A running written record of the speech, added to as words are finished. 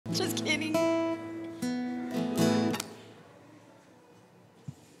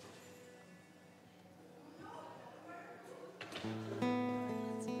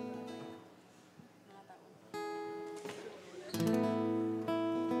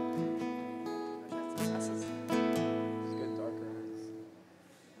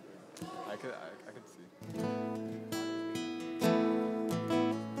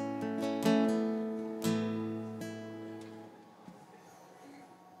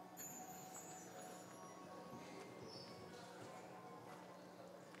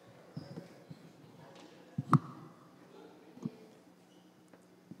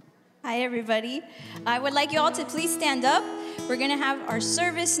Hi, everybody. I would like you all to please stand up. We're going to have our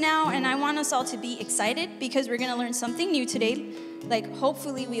service now, and I want us all to be excited because we're going to learn something new today, like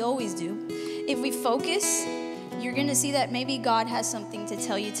hopefully we always do. If we focus, you're going to see that maybe God has something to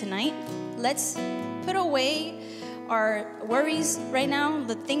tell you tonight. Let's put away our worries right now,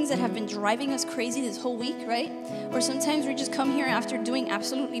 the things that have been driving us crazy this whole week, right? Or sometimes we just come here after doing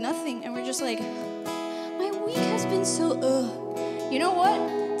absolutely nothing, and we're just like, my week has been so, You know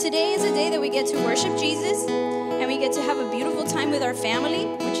what? Today is a day that we get to worship Jesus, and we get to have a beautiful time with our family,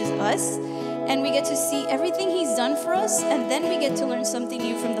 which is us, and we get to see everything He's done for us, and then we get to learn something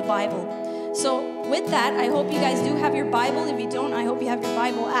new from the Bible. So with that, I hope you guys do have your Bible. If you don't, I hope you have your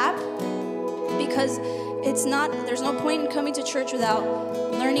Bible app, because there's no point in coming to church without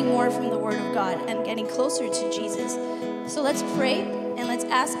learning more from the Word of God and getting closer to Jesus. So let's pray, and let's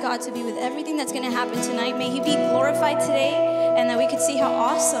ask God to be with everything that's going to happen tonight. May He be glorified today, and that we could see how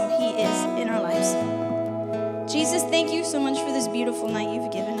awesome He is in our lives. Jesus, thank you so much for this beautiful night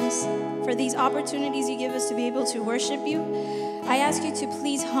you've given us, for these opportunities you give us to be able to worship you. I ask you to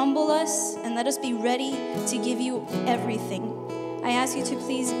please humble us and let us be ready to give you everything. I ask you to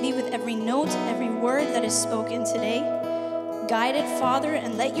please be with every note, every word that is spoken today. Guide it, Father,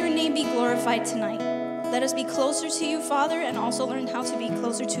 and let your name be glorified tonight. Let us be closer to you, Father, and also learn how to be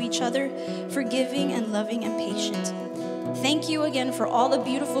closer to each other, forgiving and loving and patient. Thank you again for all the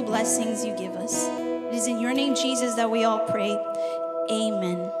beautiful blessings you give us. It is in your name, Jesus, that we all pray.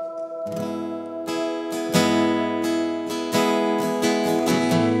 Amen.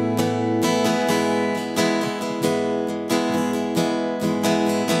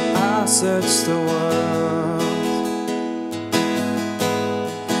 I searched the world,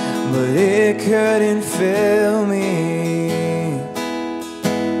 but it couldn't fill me.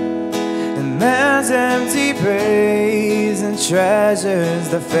 And man's empty praise and treasures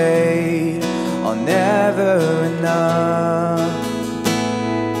that fade are never enough.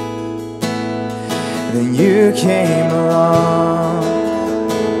 Then you came along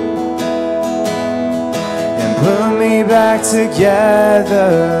and put me back together,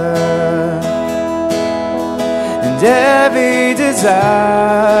 and every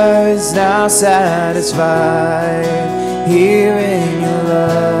desire is now satisfied here in your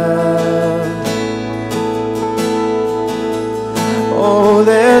love. Oh,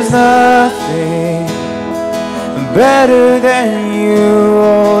 there's nothing better than you.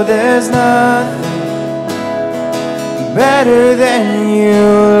 Oh, there's nothing better than you,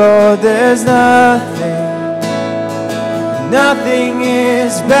 Lord. There's nothing. Nothing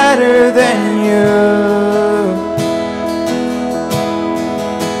is better than you.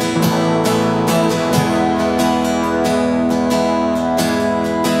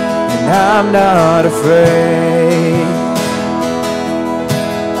 And I'm not afraid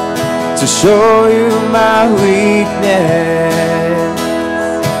to show you my weakness,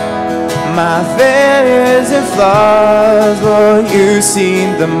 my failures and flaws. Lord, you've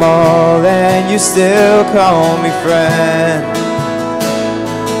seen them all, and you still call me friend.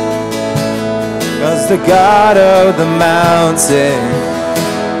 'Cause the God of the mountain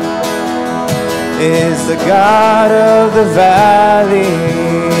is the God of the valley.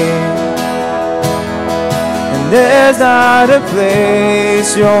 There's not a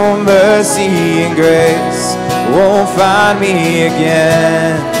place your mercy and grace won't find me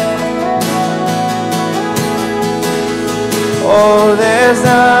again. Oh, there's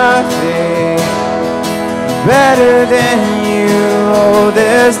nothing better than you. Oh,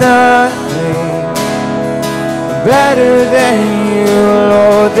 there's nothing better than you,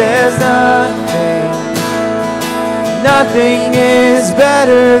 Lord. There's nothing. Nothing is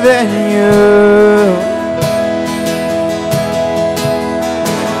better than you.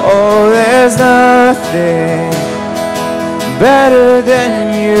 Oh, there's nothing better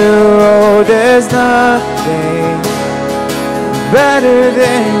than you. Oh, there's nothing better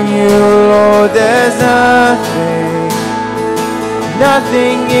than you, Lord. There's nothing.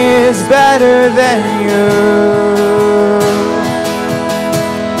 Nothing is better than you.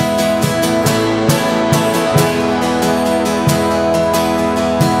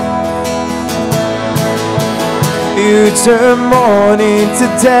 You turn mourning to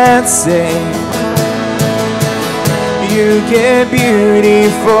dancing. You give beauty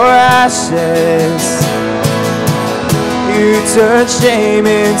for ashes. You turn shame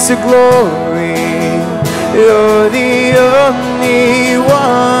into glory. You're the only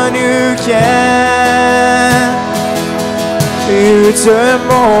one who can. You turn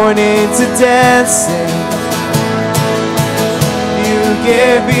mourning to dancing. You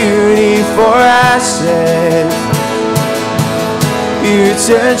give beauty for ashes. You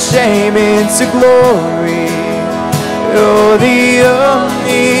turn shame into glory. You're the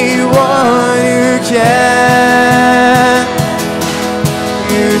only one who can.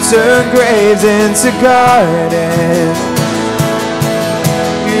 You turn graves into gardens.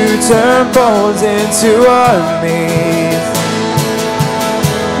 You turn bones into armies.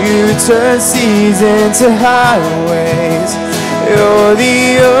 You turn seas into highways. You're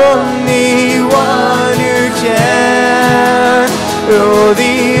the only one who can. You're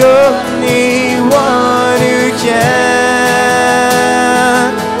the only one who can.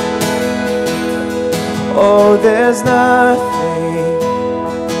 Oh, there's nothing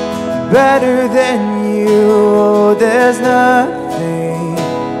better than you. Oh, there's nothing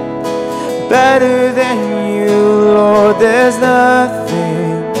better than you, Lord. There's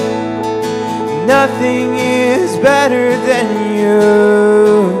nothing, nothing is better than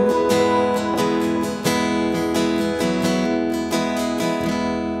you.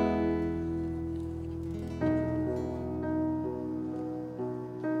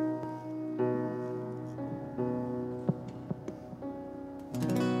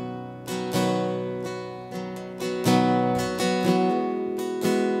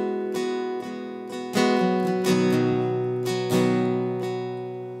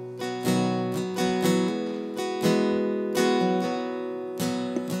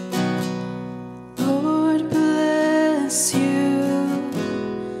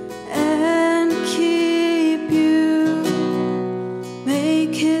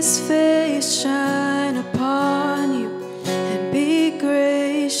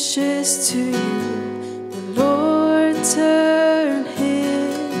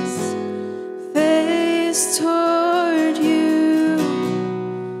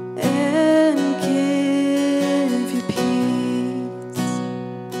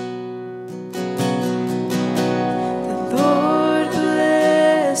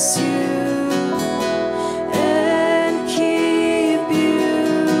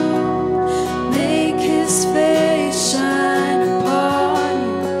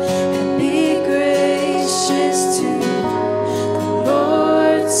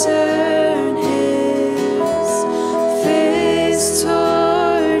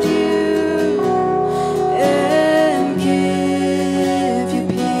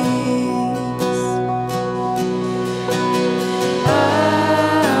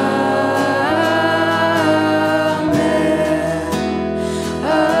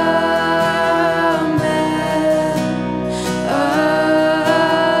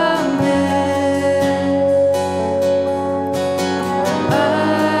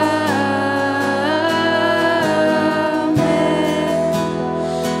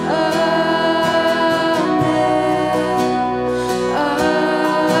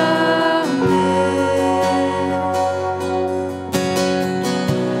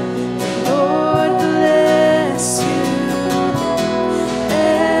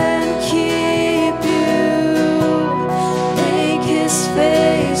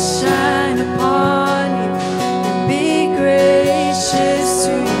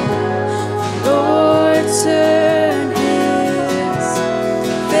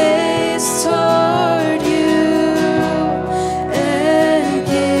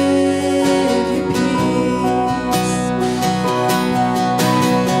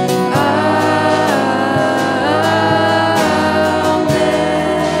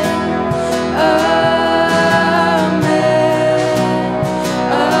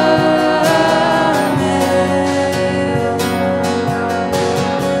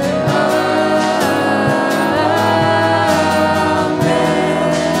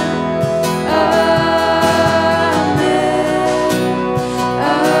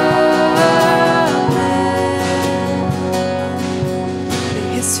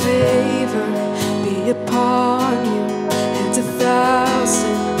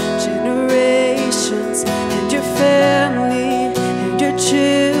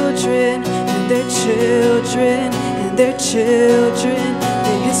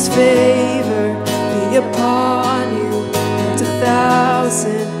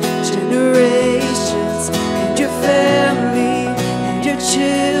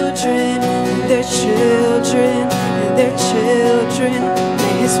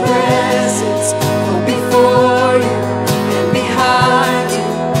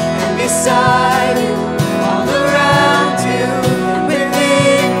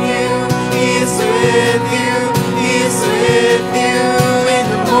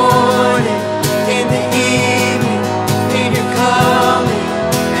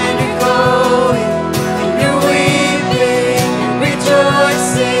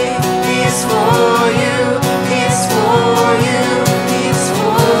 He is for you, He is for you.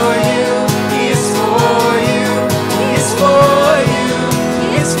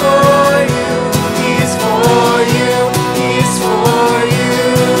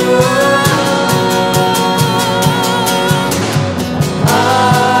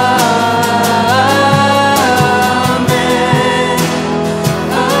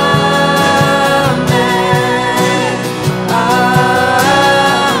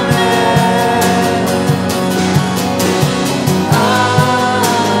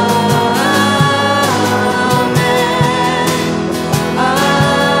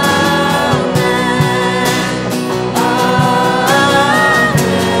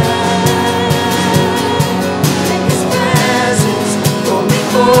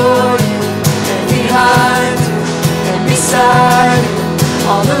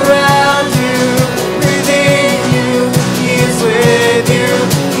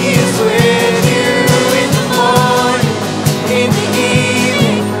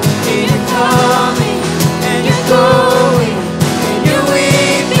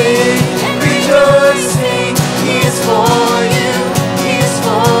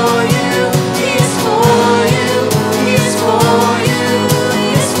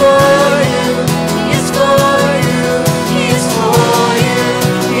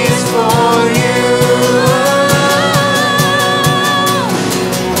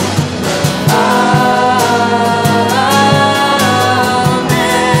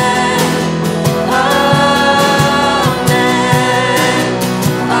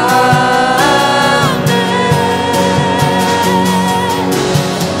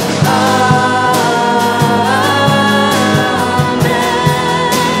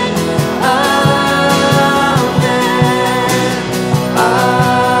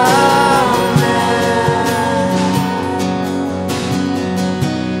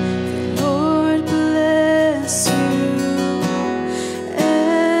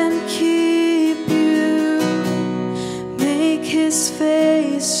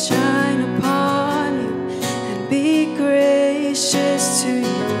 face shine upon you and be gracious to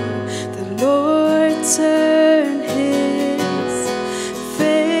you. The Lord turn his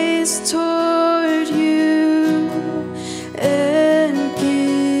face toward you and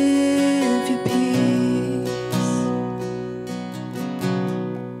give you peace.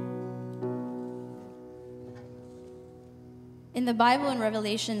 In the Bible in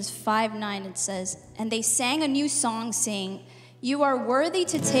Revelations 5:9 it says, "And they sang a new song saying, 'You are worthy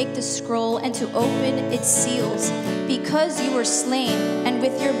to take the scroll and to open its seals, because you were slain, and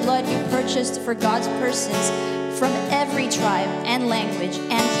with your blood you purchased for God's persons from every tribe and language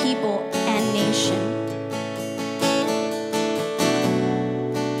and people and nation.'"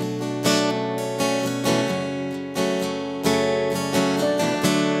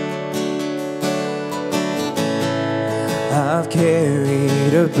 I've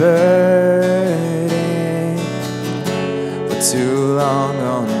carried a burden for too long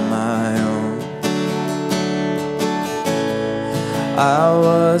on my own. I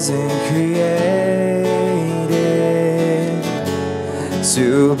wasn't created to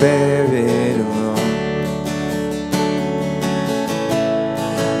bear it alone.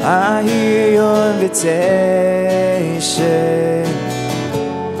 I hear your invitation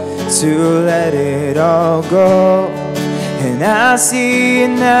to let it all go. And I see it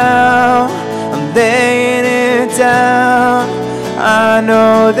now, I'm laying it down. I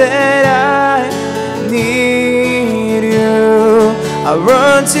know that I need you. I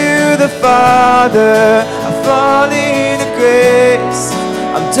run to the Father, I fall into grace.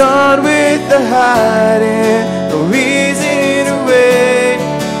 I'm done with the hiding, no reason to wait.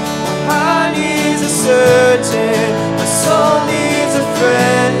 My heart needs a searching, my soul needs a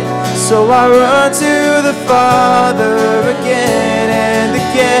friend. So I run to the Father again and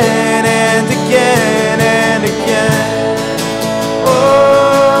again and again and again. Oh,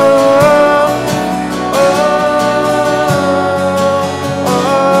 oh,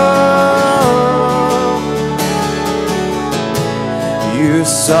 oh. You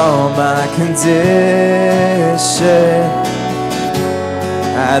saw my condition,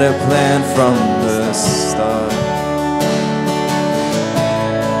 had a plan from the start.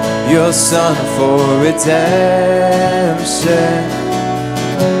 Your Son for redemption,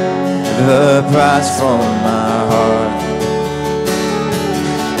 the price from my heart.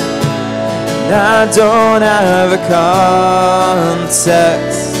 And I don't have a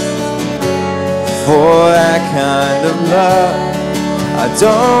context for that kind of love. I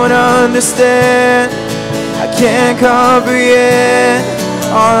don't understand, I can't comprehend.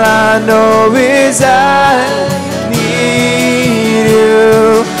 All I know is I need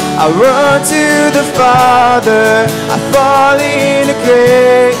you. I run to the Father, I fall into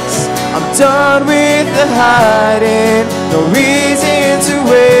grace. I'm done with the hiding, no reason to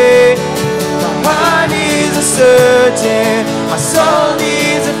wait. My heart needs a searching, my soul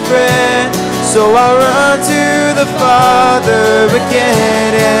needs a friend. So I run to the Father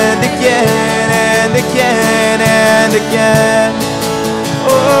again and again and again and again.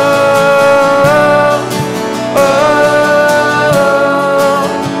 Oh, oh.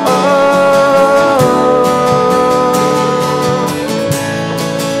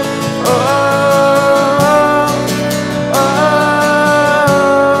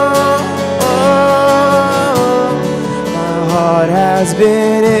 Has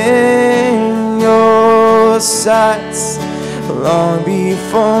been in your sights long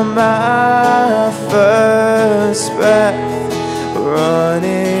before my first breath,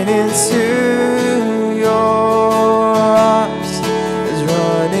 running into your arms is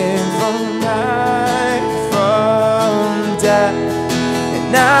running from life, from death.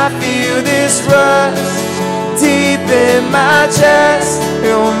 And I feel this rush deep in my chest.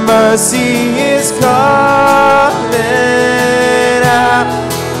 Your mercy is calling out.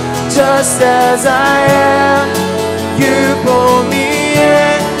 Just as I am, you pull me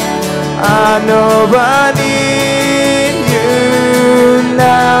in. I know I need you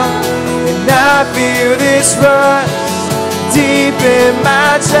now. And I feel this rush deep in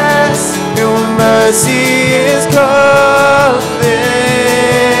my chest. Your mercy is calling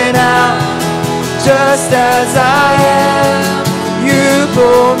out. Just as I am, you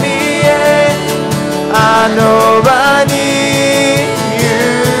pull me in. I know I need you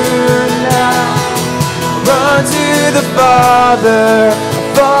now. Run to the Father,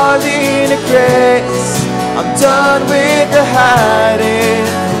 fall into grace. I'm done with the hiding,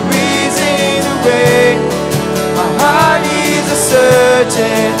 reason to wait. My heart needs a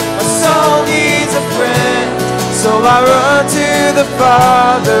searching, my soul needs a friend. So I run to the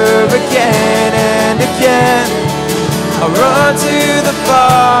Father again and again. I run to the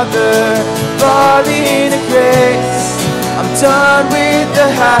Father, falling in grace. I'm done with the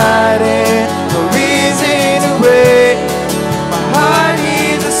hiding, no reason to wait. My heart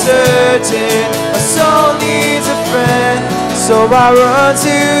needs a surgeon, my soul needs a friend. So I run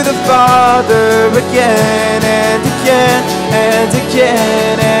to the Father again and again and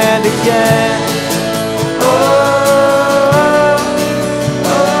again and again.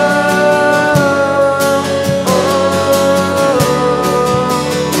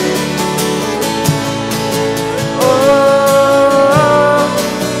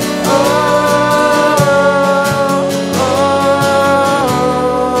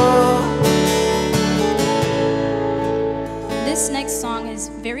 This next song is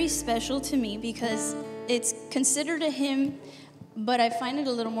very special to me because it's considered a hymn, but I find it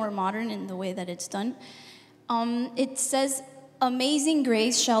a little more modern in the way that it's done. It says, "Amazing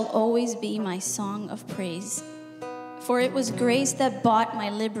grace shall always be my song of praise. For it was grace that bought my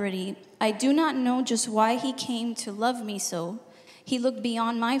liberty. I do not know just why he came to love me so. He looked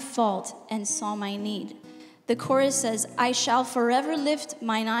beyond my fault and saw my need." The chorus says, "I shall forever lift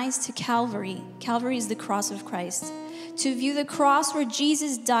mine eyes to Calvary." Calvary is the cross of Christ. "To view the cross where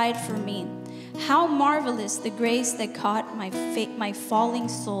Jesus died for me. How marvelous the grace that caught my falling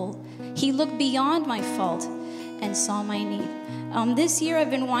soul. He looked beyond my fault and saw my need." This year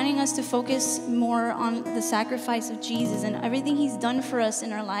I've been wanting us to focus more on the sacrifice of Jesus and everything he's done for us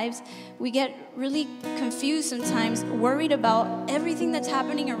in our lives. We get really confused sometimes, worried about everything that's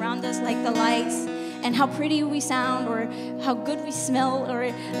happening around us, like the lights and how pretty we sound or how good we smell,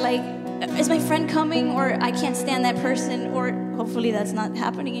 or like, is my friend coming, or I can't stand that person, or hopefully that's not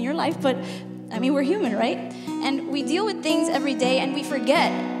happening in your life, but I mean, we're human, right? And we deal with things every day and we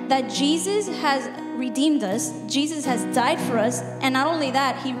forget that Jesus has redeemed us. Jesus has died for us. And not only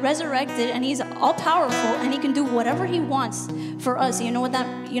that, he resurrected and he's all powerful and he can do whatever he wants for us. You know what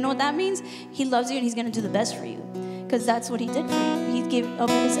that means? He loves you and he's going to do the best for you, because that's what he did for you. He gave up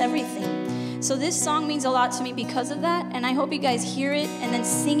his everything. So this song means a lot to me because of that, and I hope you guys hear it and then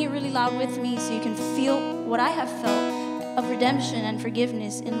sing it really loud with me so you can feel what I have felt of redemption and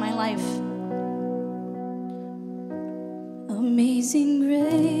forgiveness in my life. Amazing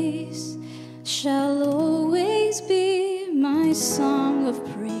grace shall always be my song of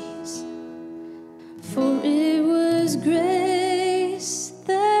praise, for it was grace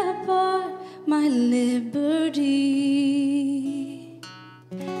that bought my liberty.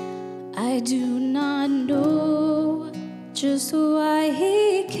 I do not know just why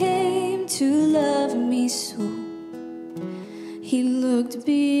he came to love me so. He looked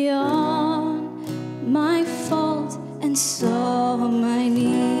beyond my fault and saw my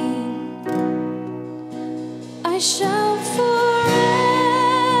need. I shall forever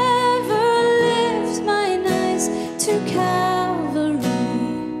lift mine eyes to Calvary,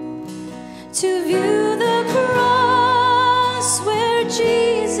 to view the cross where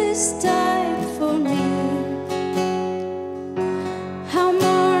Jesus died for me. How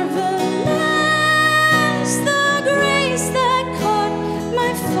marvelous the grace that caught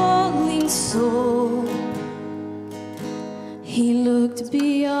my falling soul. He looked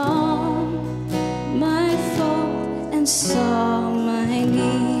beyond my fault and saw my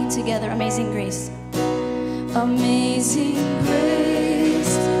need. Together, amazing grace. Amazing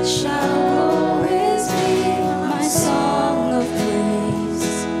grace shall always be my song of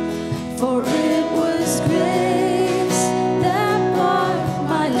praise, for it was grace that bought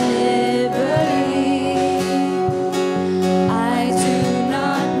my liberty. I do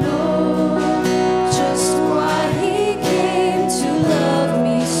not know just why he came to love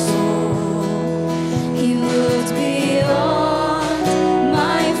me so. He looked beyond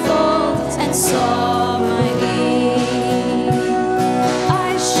my fault and saw my need.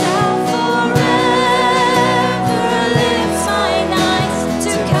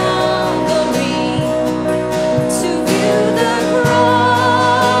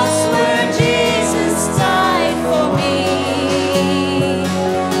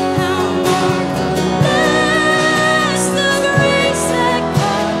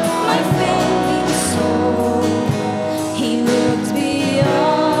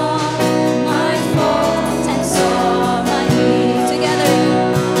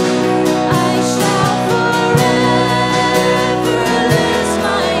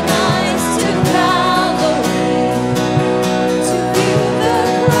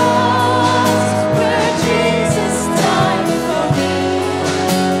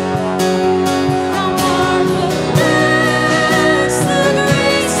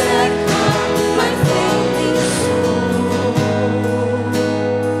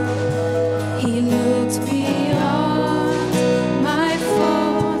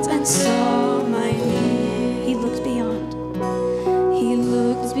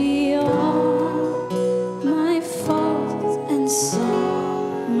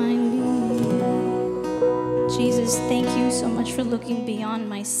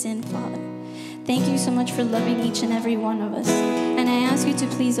 sin, Father. Thank you so much for loving each and every one of us. And I ask you to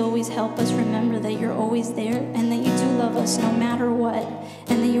please always help us remember that you're always there and that you do love us no matter what,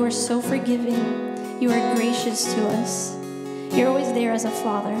 and that you are so forgiving. You are gracious to us. You're always there as a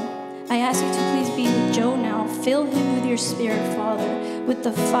father. I ask you to please be with Joe now. Fill him with your spirit, Father, with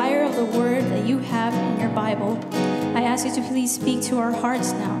the fire of the word that you have in your Bible. I ask you to please speak to our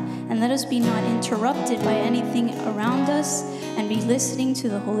hearts now and let us be not interrupted by anything around us and be listening to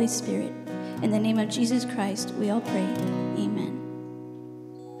the Holy Spirit. In the name of Jesus Christ, we all pray. Amen.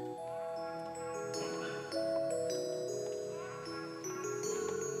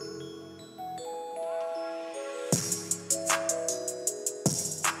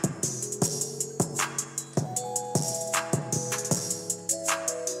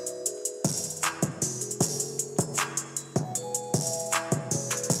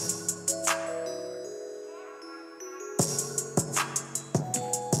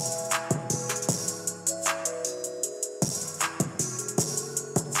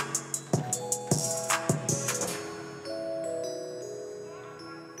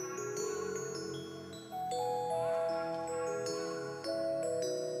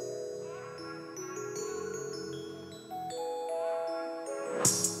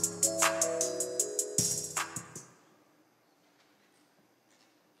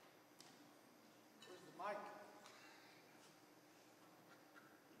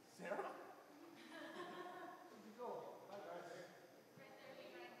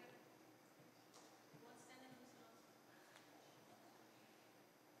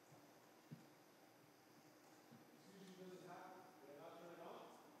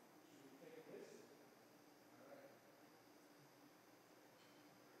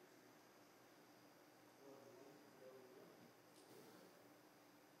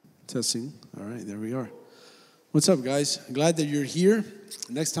 Testing. All right, there we are. What's up, guys? Glad that you're here.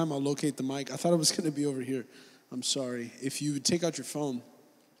 Next time I'll locate the mic. I thought it was going to be over here. I'm sorry. If you take out your phone,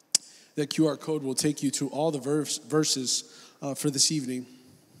 that QR code will take you to all the verses for this evening.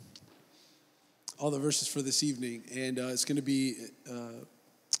 All the verses for this evening. And it's going to be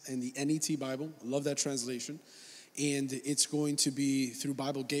in the NET Bible. I love that translation. And it's going to be through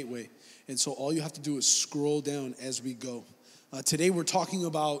Bible Gateway. And so all you have to do is scroll down as we go. Today we're talking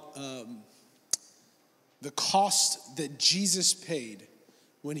about the cost that Jesus paid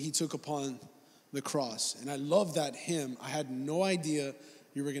when he took upon the cross. And I love that hymn. I had no idea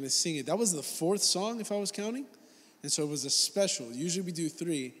you were going to sing it. That was the fourth song, if I was counting. And so it was a special. Usually we do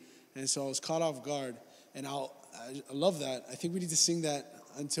 3. And so I was caught off guard. And I love that. I think we need to sing that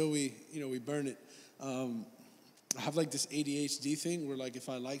until we burn it. I have like this ADHD thing where like if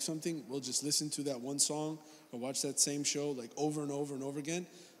I like something, we'll just listen to that one song or watch that same show like over and over and over again,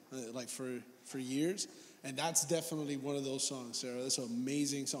 like for years. And that's definitely one of those songs, Sarah. That's an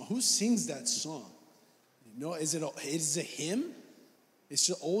amazing song. Who sings that song? Is it him? It's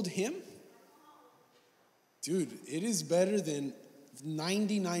an old hymn? Dude, it is better than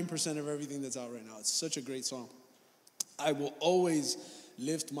 99% of everything that's out right now. It's such a great song. I will always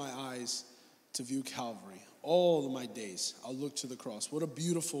lift my eyes to view Calvary. All of my days, I'll look to the cross. What a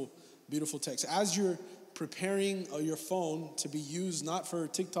beautiful, beautiful text. As you're preparing your phone to be used not for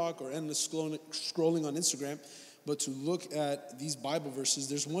TikTok or endless scrolling on Instagram, but to look at these Bible verses,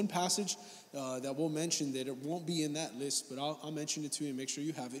 there's one passage that we'll mention that it won't be in that list, but I'll mention it to you and make sure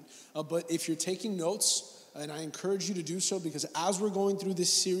you have it. But if you're taking notes, and I encourage you to do so, because as we're going through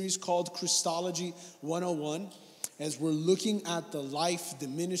this series called Christology 101, as we're looking at the life, the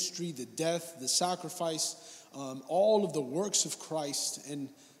ministry, the death, the sacrifice, all of the works of Christ, and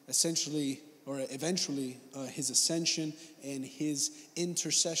essentially or eventually his ascension and his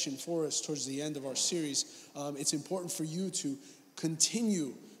intercession for us towards the end of our series, it's important for you to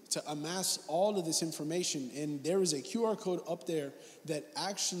continue to amass all of this information. And there is a QR code up there that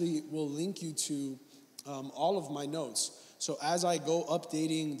actually will link you to all of my notes. So as I go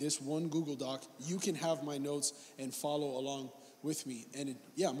updating this one Google Doc, you can have my notes and follow along with me. And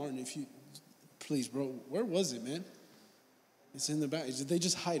Martin, if you, please, bro, where was it, man? It's in the back. Did they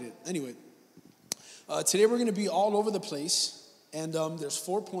just hide it? Anyway, today we're going to be all over the place. And there's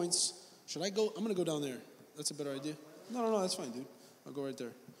 4 points. Should I go? I'm going to go down there. That's a better idea. No, that's fine, dude. I'll go right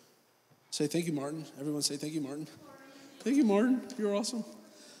there. Say thank you, Martin. Everyone say thank you, Martin. Thank you, Martin. You're awesome.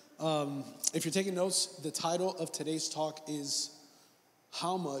 If you're taking notes, the title of today's talk is,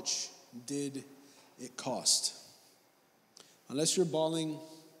 How Much Did It Cost? Unless you're balling,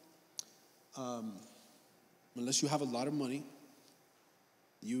 unless you have a lot of money,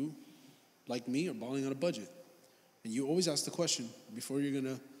 you, like me, are balling on a budget. And you always ask the question before you're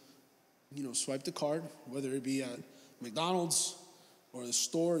going to, swipe the card, whether it be at McDonald's, or the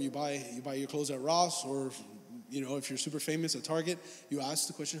store, you buy your clothes at Ross, or if you're super famous at Target, you ask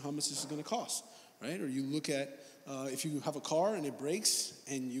the question, how much is this going to cost, right? Or you look at if you have a car and it breaks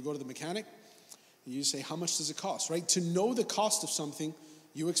and you go to the mechanic, and you say, how much does it cost, right? To know the cost of something,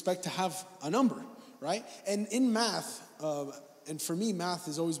 you expect to have a number, right? And in math, and for me, math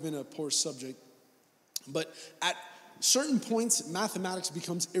has always been a poor subject, but at certain points, mathematics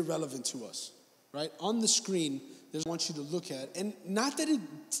becomes irrelevant to us, right? On the screen, there's what I want you to look at. And not that it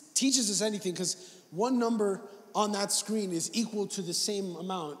teaches us anything, because one number on that screen is equal to the same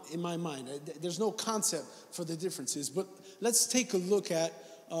amount in my mind. There's no concept for the differences. But let's take a look at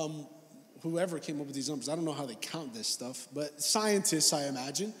whoever came up with these numbers. I don't know how they count this stuff, but scientists, I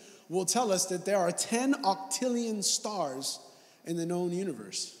imagine, will tell us that there are 10 octillion stars in the known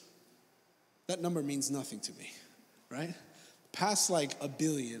universe. That number means nothing to me, right? Past like a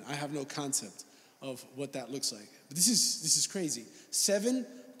billion, I have no concept of what that looks like. But this is crazy. 7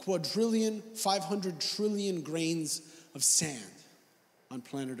 quadrillion, 500 trillion grains of sand on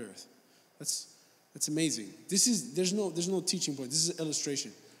planet Earth. That's amazing. There's no teaching point. This is an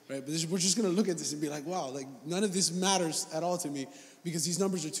illustration, right? But we're just going to look at this and be like, wow, like none of this matters at all to me because these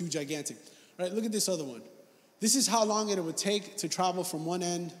numbers are too gigantic. Right? Look at this other one. This is how long it would take to travel from one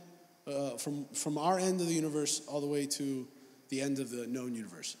end, from our end of the universe all the way to the end of the known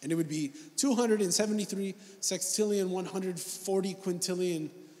universe. And it would be 273 sextillion, 140 quintillion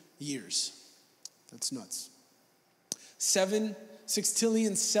years. That's nuts. 7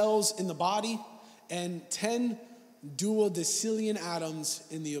 sextillion cells in the body and 10 duodecillion atoms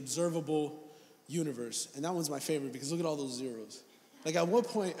in the observable universe. And that one's my favorite because look at all those zeros. Like at what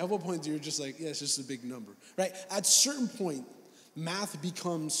point you're just like, yeah, it's just a big number, right? At a certain point, math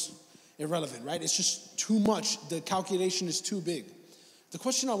becomes irrelevant, right? It's just too much. The calculation is too big. The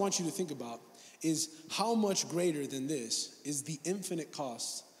question I want you to think about is how much greater than this is the infinite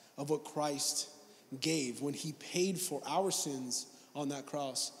cost of what Christ gave when he paid for our sins on that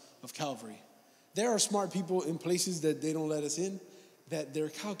cross of Calvary. There are smart people in places that they don't let us in that they're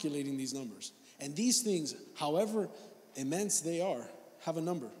calculating these numbers. And these things, however immense they are, have a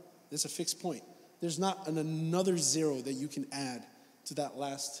number. There's a fixed point. There's not another zero that you can add to that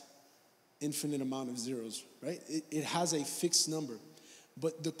last infinite amount of zeros, right? It has a fixed number.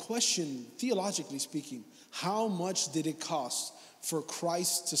 But the question, theologically speaking, how much did it cost for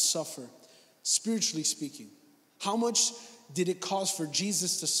Christ to suffer, spiritually speaking? How much did it cost for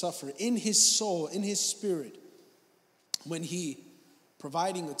Jesus to suffer in his soul, in his spirit, when he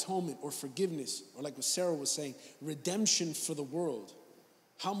providing atonement or forgiveness, or like what Sarah was saying, redemption for the world?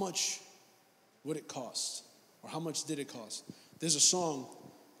 How much would it cost? Or how much did it cost? There's a song,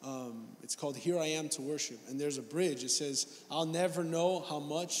 it's called Here I Am to Worship, and there's a bridge. It says, I'll never know how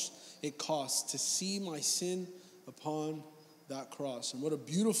much it costs to see my sin upon that cross. And what a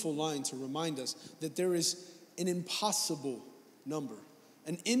beautiful line to remind us that there is an impossible number,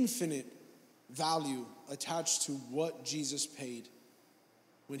 an infinite value attached to what Jesus paid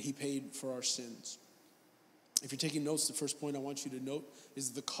when he paid for our sins. If you're taking notes, the first point I want you to note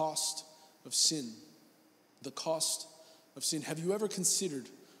is the cost of sin. The cost of sin. Have you ever considered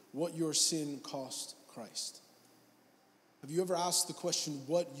what your sin cost Christ? Have you ever asked the question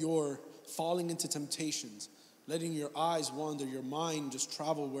what your falling into temptations, letting your eyes wander, your mind just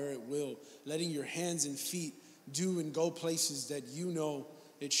travel where it will, letting your hands and feet do and go places that you know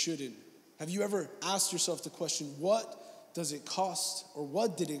it shouldn't? Have you ever asked yourself the question, what does it cost, or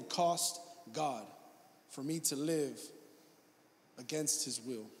what did it cost God for me to live against his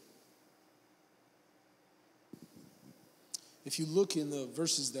will? If you look in the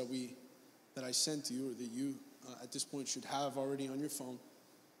verses that I sent to you, or that you at this point should have already on your phone,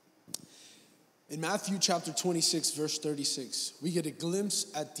 in Matthew chapter 26, verse 36, we get a glimpse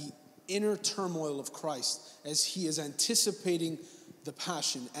at the inner turmoil of Christ as he is anticipating the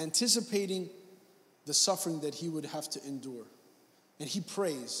passion, anticipating the suffering that he would have to endure. And he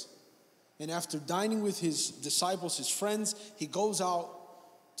prays. And after dining with his disciples, his friends, he goes out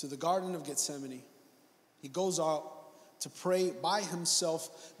to the Garden of Gethsemane. He goes out to pray by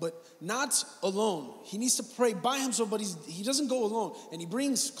himself, but not alone. He needs to pray by himself, but he doesn't go alone. And he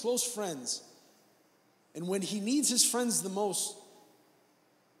brings close friends. And when he needs his friends the most,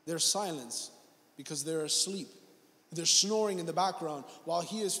 there's silence because they're asleep. They're snoring in the background while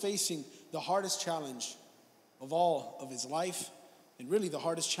he is facing the hardest challenge of all of his life, and really the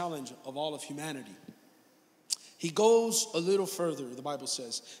hardest challenge of all of humanity. He goes a little further, the Bible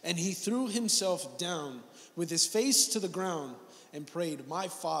says, and he threw himself down with his face to the ground and prayed, my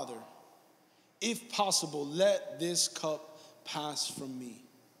Father, if possible, let this cup pass from me.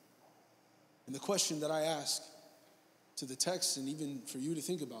 And the question that I ask to the text and even for you to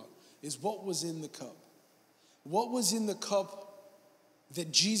think about is what was in the cup. What was in the cup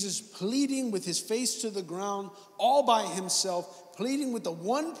that Jesus, pleading with his face to the ground, all by himself, pleading with the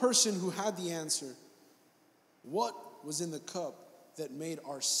one person who had the answer, what was in the cup that made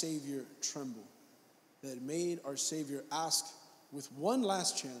our Savior tremble, that made our Savior ask with one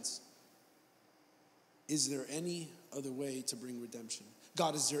last chance, is there any other way to bring redemption?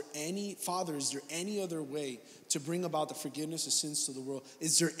 God, Father, is there any other way to bring about the forgiveness of sins to the world?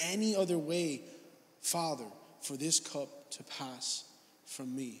 Is there any other way, Father, for this cup to pass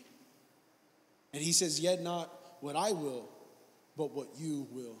from me? And he says, yet not what I will, but what you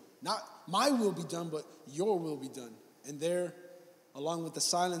will. Not my will be done, but your will be done. And there, along with the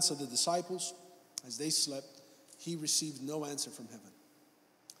silence of the disciples, as they slept, he received no answer from heaven.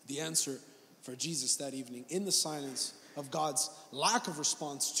 The answer for Jesus that evening, in the silence of God's lack of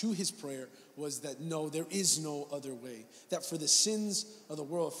response to his prayer, was that no, there is no other way. That for the sins of the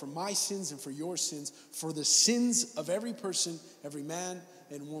world, for my sins and for your sins, for the sins of every person, every man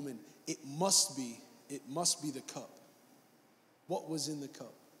and woman, it must be the cup. What was in the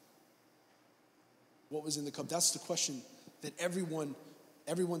cup? What was in the cup? That's the question that everyone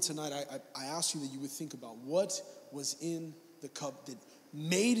tonight, I ask you that you would think about. What was in the cup that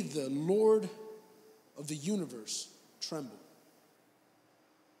made the Lord of the universe tremble?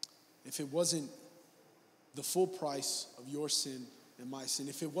 If it wasn't the full price of your sin and my sin,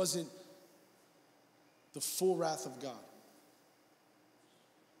 if it wasn't the full wrath of God.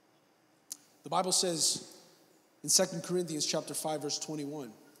 The Bible says in 2 Corinthians chapter 5, verse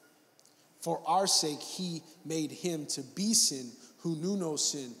 21, for our sake he made him to be sin who knew no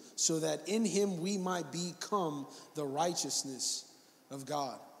sin, so that in him we might become the righteousness of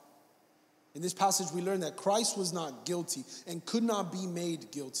God. In this passage, we learn that Christ was not guilty and could not be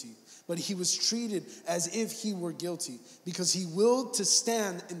made guilty, but he was treated as if he were guilty because he willed to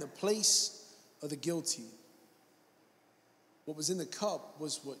stand in the place of the guilty. What was in the cup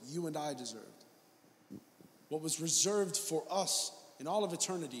was what you and I deserved. What was reserved for us in all of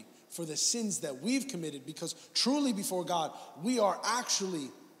eternity for the sins that we've committed, because truly before God, we are actually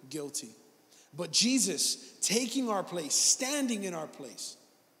guilty. But Jesus, taking our place, standing in our place,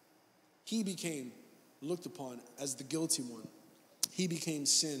 he became looked upon as the guilty one. He became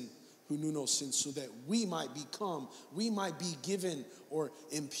sin who knew no sin, so that we might be given or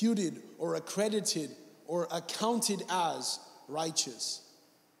imputed or accredited or accounted as righteous.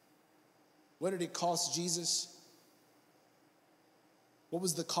 What did it cost Jesus? What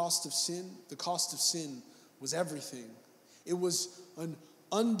was the cost of sin? The cost of sin was everything. It was an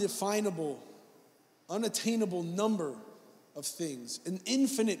undefinable, unattainable number of things, an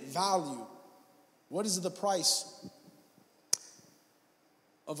infinite value. What is the price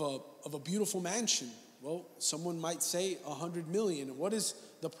of a beautiful mansion? Well, someone might say 100 million. And what is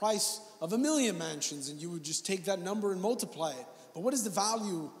the price of 1,000,000 mansions? And you would just take that number and multiply it. But what is the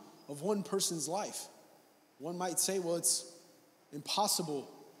value of one person's life? One might say, well, it's impossible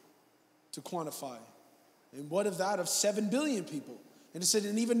to quantify. And what of that of 7 billion people? And it said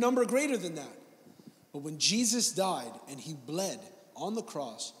an even number greater than that. But when Jesus died and he bled on the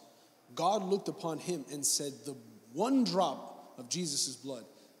cross, God looked upon him and said, the one drop of Jesus' blood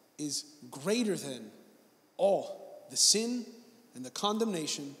is greater than all the sin and the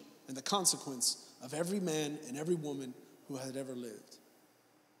condemnation and the consequence of every man and every woman who had ever lived.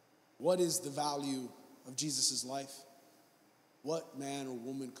 What is the value of Jesus' life? What man or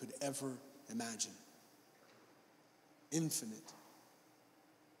woman could ever imagine? Infinite.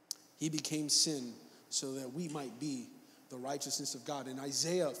 He became sin so that we might be the righteousness of God. In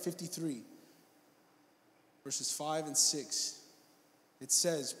Isaiah 53, verses 5 and 6, it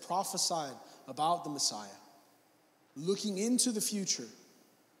says, prophesied about the Messiah, looking into the future.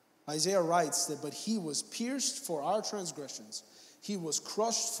 Isaiah writes that, but he was pierced for our transgressions. He was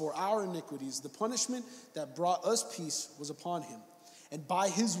crushed for our iniquities. The punishment that brought us peace was upon him. And by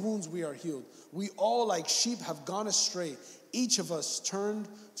his wounds we are healed. We all like sheep have gone astray. Each of us turned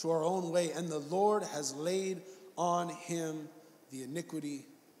to our own way. And the Lord has laid on him the iniquity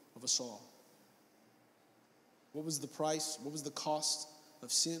of us all. What was the price? What was the cost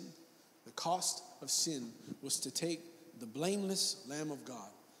of sin? The cost of sin was to take the blameless Lamb of God,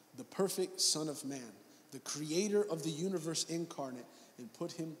 the perfect Son of Man, the creator of the universe incarnate, and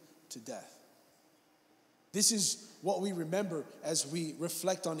put him to death. This is what we remember as we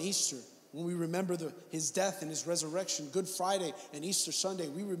reflect on Easter. When we remember his death and his resurrection, Good Friday and Easter Sunday,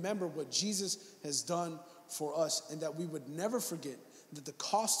 we remember what Jesus has done for us, and that we would never forget that the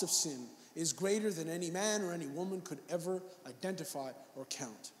cost of sin is greater than any man or any woman could ever identify or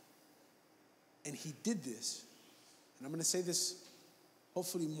count. And he did this And I'm going to say this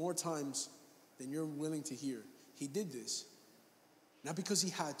hopefully more times than you're willing to hear. He did this not because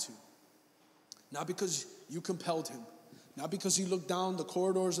he had to, not because you compelled him, not because he looked down the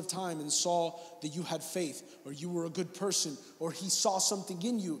corridors of time and saw that you had faith or you were a good person or he saw something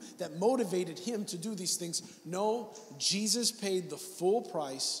in you that motivated him to do these things. No, Jesus paid the full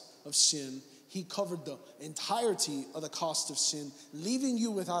price of sin. He covered the entirety of the cost of sin, leaving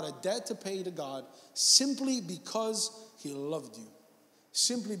you without a debt to pay to God simply because he loved you,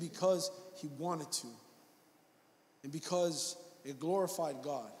 simply because he wanted to, and because it glorified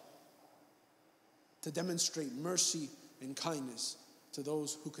God to demonstrate mercy and kindness to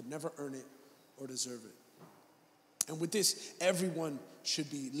those who could never earn it or deserve it. And with this, everyone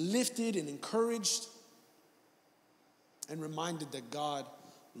should be lifted and encouraged and reminded that God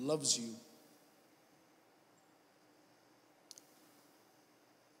loves you.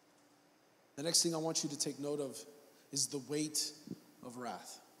 The next thing I want you to take note of is the weight of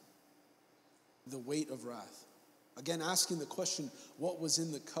wrath. The weight of wrath. Again, asking the question, what was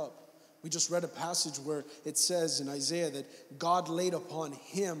in the cup? We just read a passage where it says in Isaiah that God laid upon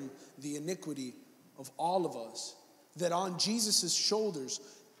him the iniquity of all of us. That on Jesus' shoulders,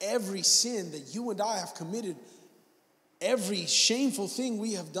 every sin that you and I have committed, every shameful thing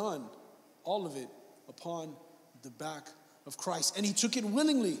we have done, all of it upon the back of Christ. And he took it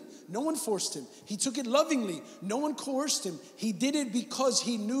willingly. No one forced him. He took it lovingly. No one coerced him. He did it because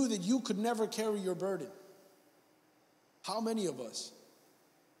he knew that you could never carry your burden. How many of us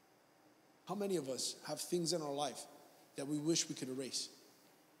have things in our life that we wish we could erase?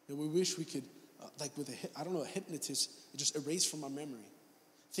 That we wish we could, like with a hypnotist, just erase from our memory.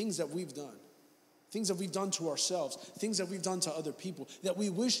 Things that we've done. Things that we've done to ourselves. Things that we've done to other people that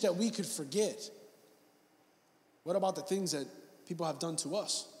we wish that we could forget. What about the things that people have done to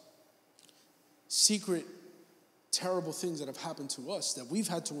us? Secret, terrible things that have happened to us that we've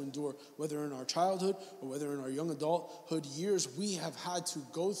had to endure, whether in our childhood or whether in our young adulthood years, we have had to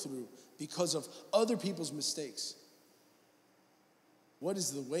go through because of other people's mistakes. What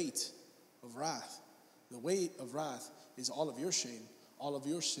is the weight of wrath? The weight of wrath is all of your shame, all of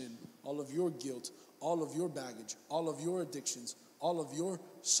your sin, all of your guilt, all of your baggage, all of your addictions, all of your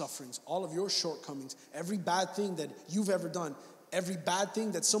sufferings, all of your shortcomings, every bad thing that you've ever done, every bad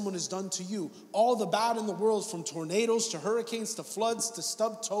thing that someone has done to you, all the bad in the world, from tornadoes to hurricanes to floods to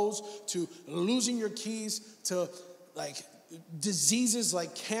stubbed toes to losing your keys to like diseases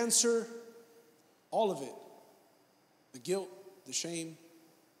like cancer, all of it, the guilt, the shame,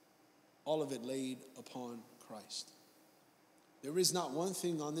 all of it laid upon Christ. There is not one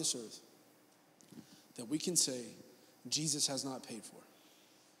thing on this earth that we can say Jesus has not paid for.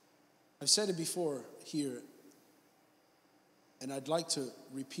 I've said it before here, and I'd like to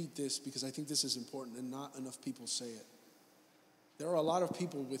repeat this because I think this is important and not enough people say it. There are a lot of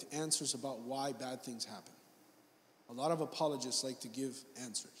people with answers about why bad things happen. A lot of apologists like to give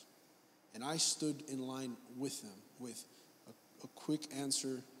answers. And I stood in line with them with a quick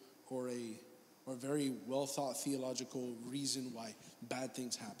answer or a very well thought theological reason why bad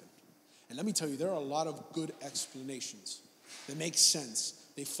things happen. And let me tell you, there are a lot of good explanations that make sense.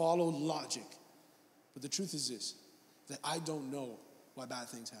 They follow logic. But the truth is this, that I don't know why bad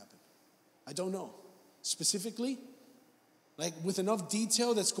things happen. I don't know. Specifically, like with enough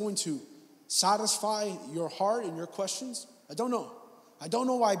detail that's going to satisfy your heart and your questions, I don't know. I don't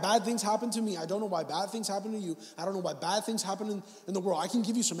know why bad things happen to me. I don't know why bad things happen to you. I don't know why bad things happen in the world. I can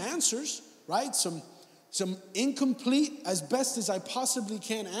give you some answers, right? Some incomplete, as best as I possibly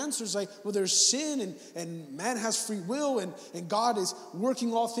can, answers like, well, there's sin and man has free will and God is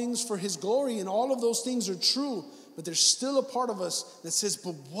working all things for his glory, and all of those things are true. But there's still a part of us that says,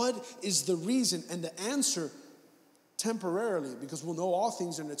 but what is the reason? And the answer, temporarily, because we'll know all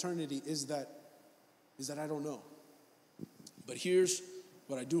things in eternity, is that I don't know. But here's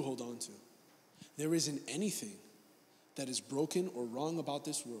what I do hold on to. There isn't anything that is broken or wrong about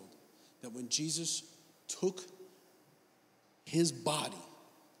this world that when Jesus took his body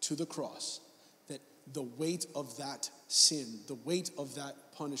to the cross, that the weight of that sin, the weight of that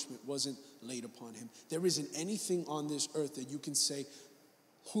punishment wasn't laid upon him. There isn't anything on this earth that you can say,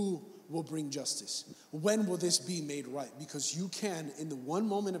 who will bring justice? When will this be made right? Because you can, in the one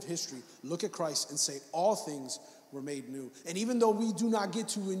moment of history, look at Christ and say, all things were made new. And even though we do not get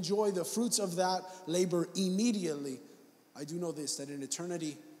to enjoy the fruits of that labor immediately, I do know this, that in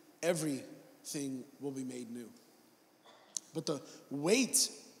eternity, everything will be made new. But the weight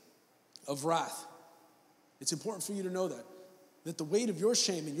of wrath, it's important for you to know that the weight of your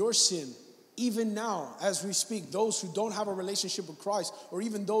shame and your sin even now, as we speak, those who don't have a relationship with Christ, or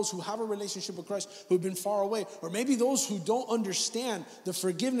even those who have a relationship with Christ who've been far away, or maybe those who don't understand the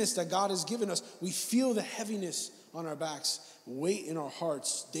forgiveness that God has given us, we feel the heaviness on our backs, weight in our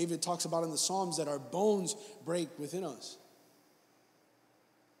hearts. David talks about in the Psalms that our bones break within us.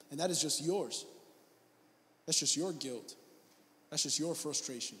 And that is just yours. That's just your guilt. That's just your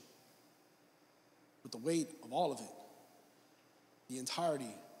frustration. But the weight of all of it, the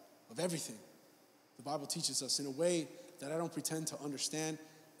entirety of everything, the Bible teaches us in a way that I don't pretend to understand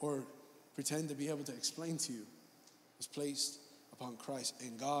or pretend to be able to explain to you, was placed upon Christ.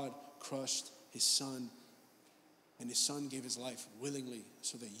 And God crushed his Son, and his Son gave his life willingly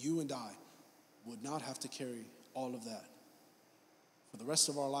so that you and I would not have to carry all of that for the rest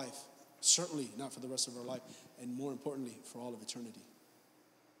of our life. Certainly not for the rest of our life, and more importantly, for all of eternity.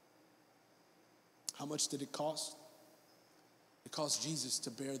 How much did it cost? It cost Jesus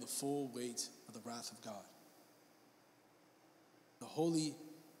to bear the full weight of the wrath of God. The holy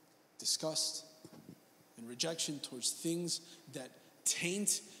disgust and rejection towards things that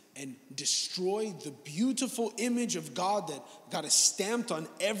taint and destroy the beautiful image of God that God has stamped on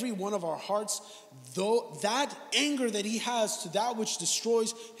every one of our hearts. Though that anger that he has to that which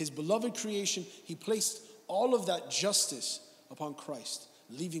destroys his beloved creation, he placed all of that justice upon Christ,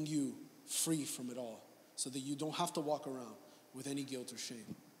 leaving you free from it all, so that you don't have to walk around with any guilt or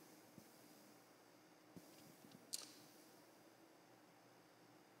shame.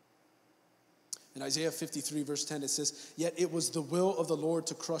 In Isaiah 53, verse 10, it says, "Yet it was the will of the Lord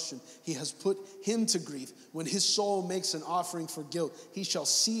to crush him. He has put him to grief. When his soul makes an offering for guilt, he shall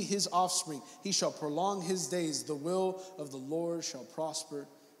see his offspring. He shall prolong his days. The will of the Lord shall prosper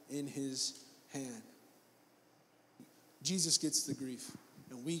in his hand." Jesus gets the grief,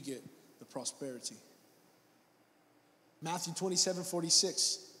 and we get the prosperity. Matthew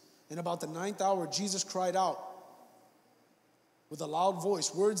 27:46, "And about the 9th hour, Jesus cried out with a loud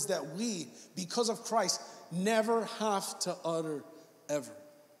voice, words that we, because of Christ, never have to utter ever.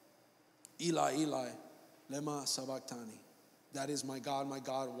 Eli, Eli, lema sabachthani. That is, my God,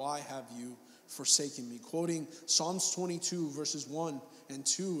 why have you forsaken me?" Quoting Psalms 22, verses 1 and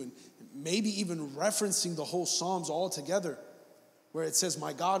 2, and maybe even referencing the whole Psalms all together, where it says,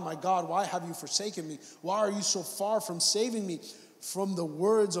 my God, why have you forsaken me? Why are you so far from saving me? From the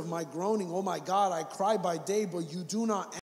words of my groaning, oh my God, I cry by day, but you do not